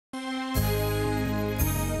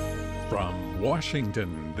From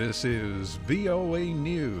Washington, this is VOA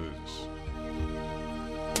News.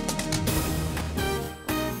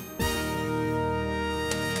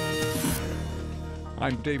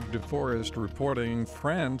 I'm David DeForest reporting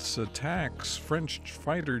French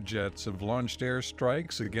fighter jets have launched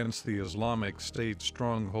airstrikes against the Islamic State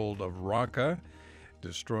stronghold of Raqqa,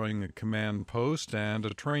 destroying a command post and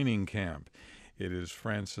a training camp. It is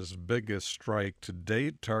France's biggest strike to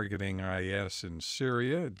date, targeting IS in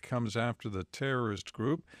Syria. It comes after the terrorist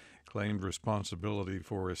group claimed responsibility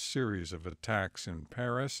for a series of attacks in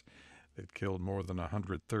Paris that killed more than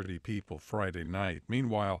 130 people Friday night.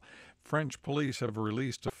 Meanwhile, French police have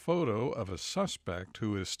released a photo of a suspect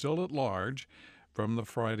who is still at large from the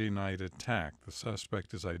Friday night attack. The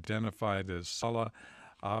suspect is identified as Salah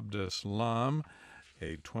Abdeslam,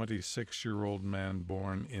 a 26-year-old man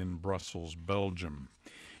born in Brussels, Belgium.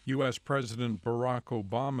 U.S. President Barack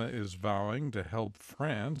Obama is vowing to help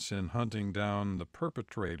France in hunting down the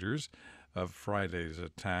perpetrators of Friday's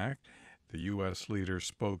attack. The U.S. leader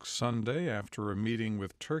spoke Sunday after a meeting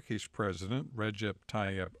with Turkish President Recep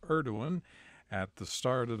Tayyip Erdoğan at the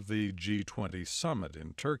start of the G20 summit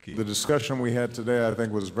in Turkey. The discussion we had today, I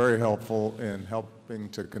think, was very helpful in helping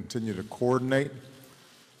to continue to coordinate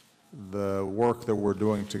the work that we're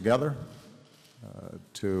doing together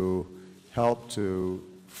to help to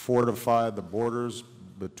fortify the borders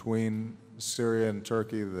between Syria and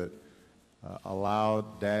Turkey that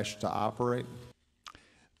allowed Daesh to operate.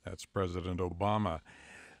 That's President Obama.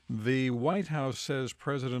 The White House says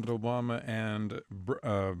President Obama and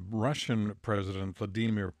Russian President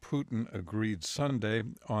Vladimir Putin agreed Sunday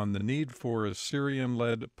on the need for a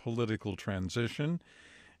Syrian-led political transition,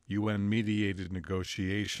 UN-mediated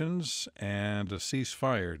negotiations, and a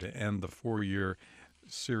ceasefire to end the four-year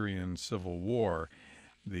Syrian civil war.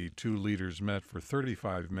 The two leaders met for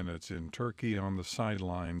 35 minutes in Turkey on the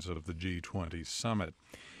sidelines of the G20 summit.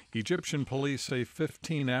 Egyptian police say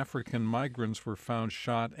 15 African migrants were found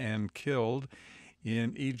shot and killed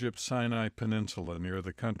in Egypt's Sinai Peninsula near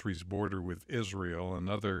the country's border with Israel.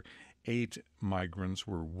 Another 8 migrants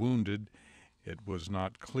were wounded. It was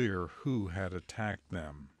not clear who had attacked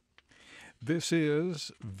them. This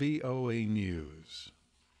is VOA News.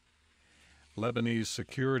 Lebanese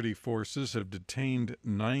security forces have detained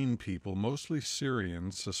 9 people, mostly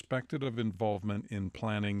Syrians, suspected of involvement in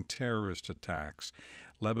planning terrorist attacks.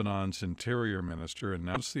 Lebanon's interior minister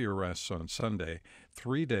announced the arrests on Sunday,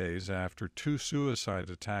 3 days after 2 suicide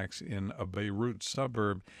attacks in a Beirut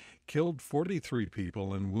suburb killed 43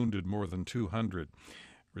 people and wounded more than 200.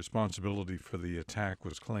 Responsibility for the attack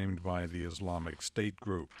was claimed by the Islamic State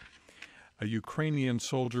group. A Ukrainian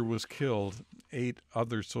soldier was killed. 8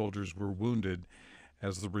 other soldiers were wounded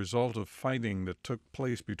as the result of fighting that took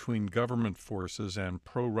place between government forces and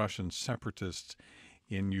pro-Russian separatists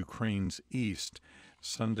in Ukraine's east.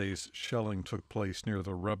 Sunday's shelling took place near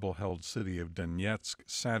the rebel-held city of Donetsk.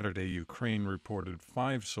 Saturday, Ukraine reported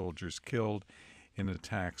 5 soldiers killed in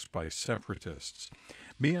attacks by separatists.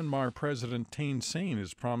 Myanmar President Thein Sein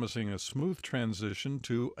is promising a smooth transition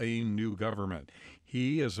to a new government.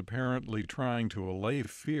 He is apparently trying to allay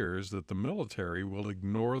fears that the military will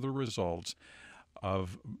ignore the results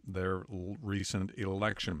of their recent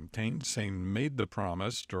election. Thein Sein made the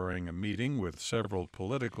promise during a meeting with several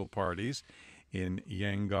political parties in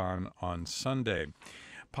Yangon on Sunday.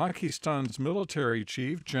 Pakistan's military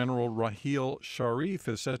chief, General Raheel Sharif,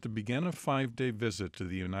 is set to begin a 5-day visit to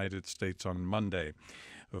the United States on Monday.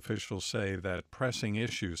 Officials say that pressing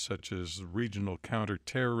issues such as regional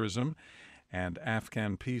counterterrorism and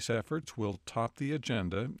Afghan peace efforts will top the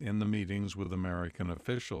agenda in the meetings with American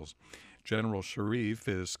officials. General Sharif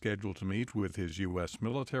is scheduled to meet with his U.S.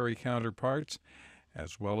 military counterparts,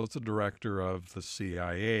 as well as the director of the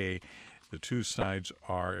CIA. The two sides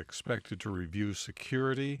are expected to review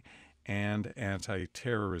security and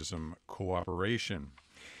anti-terrorism cooperation.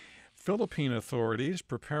 Philippine authorities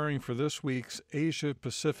preparing for this week's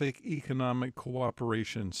Asia-Pacific Economic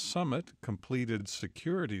Cooperation Summit completed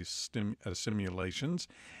security simulations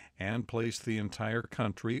and placed the entire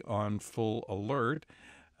country on full alert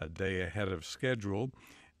a day ahead of schedule.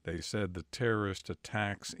 They said the terrorist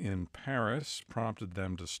attacks in Paris prompted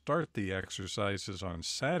them to start the exercises on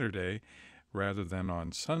Saturday rather than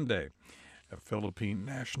on Sunday. A Philippine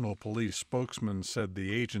National Police spokesman said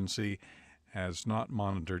the agency has not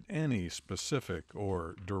monitored any specific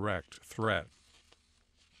or direct threat.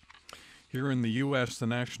 Here in the U.S., the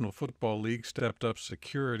National Football League stepped up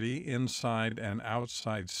security inside and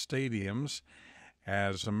outside stadiums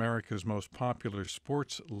as America's most popular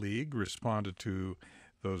sports league responded to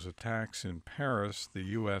those attacks in Paris. The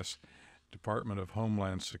U.S. Department of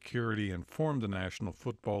Homeland Security informed the National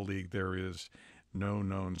Football League there is no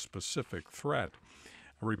known specific threat.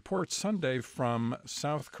 A report Sunday from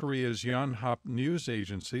South Korea's Yonhap news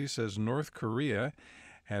agency says North Korea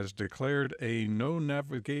has declared a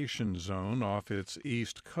no-navigation zone off its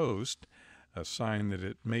east coast, a sign that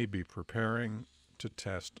it may be preparing to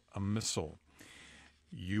test a missile.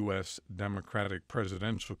 U.S. Democratic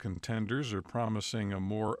presidential contenders are promising a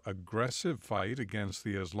more aggressive fight against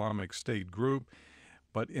the Islamic State group,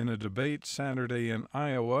 but in a debate Saturday in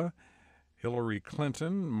Iowa, Hillary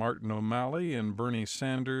Clinton, Martin O'Malley, and Bernie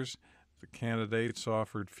Sanders, the candidates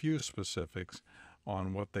offered few specifics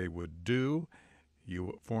on what they would do.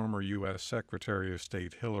 Former U.S. Secretary of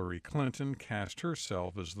State Hillary Clinton cast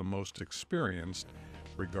herself as the most experienced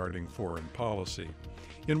regarding foreign policy.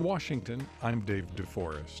 In Washington, I'm David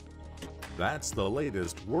DeForest. That's the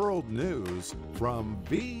latest world news from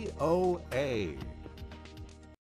VOA.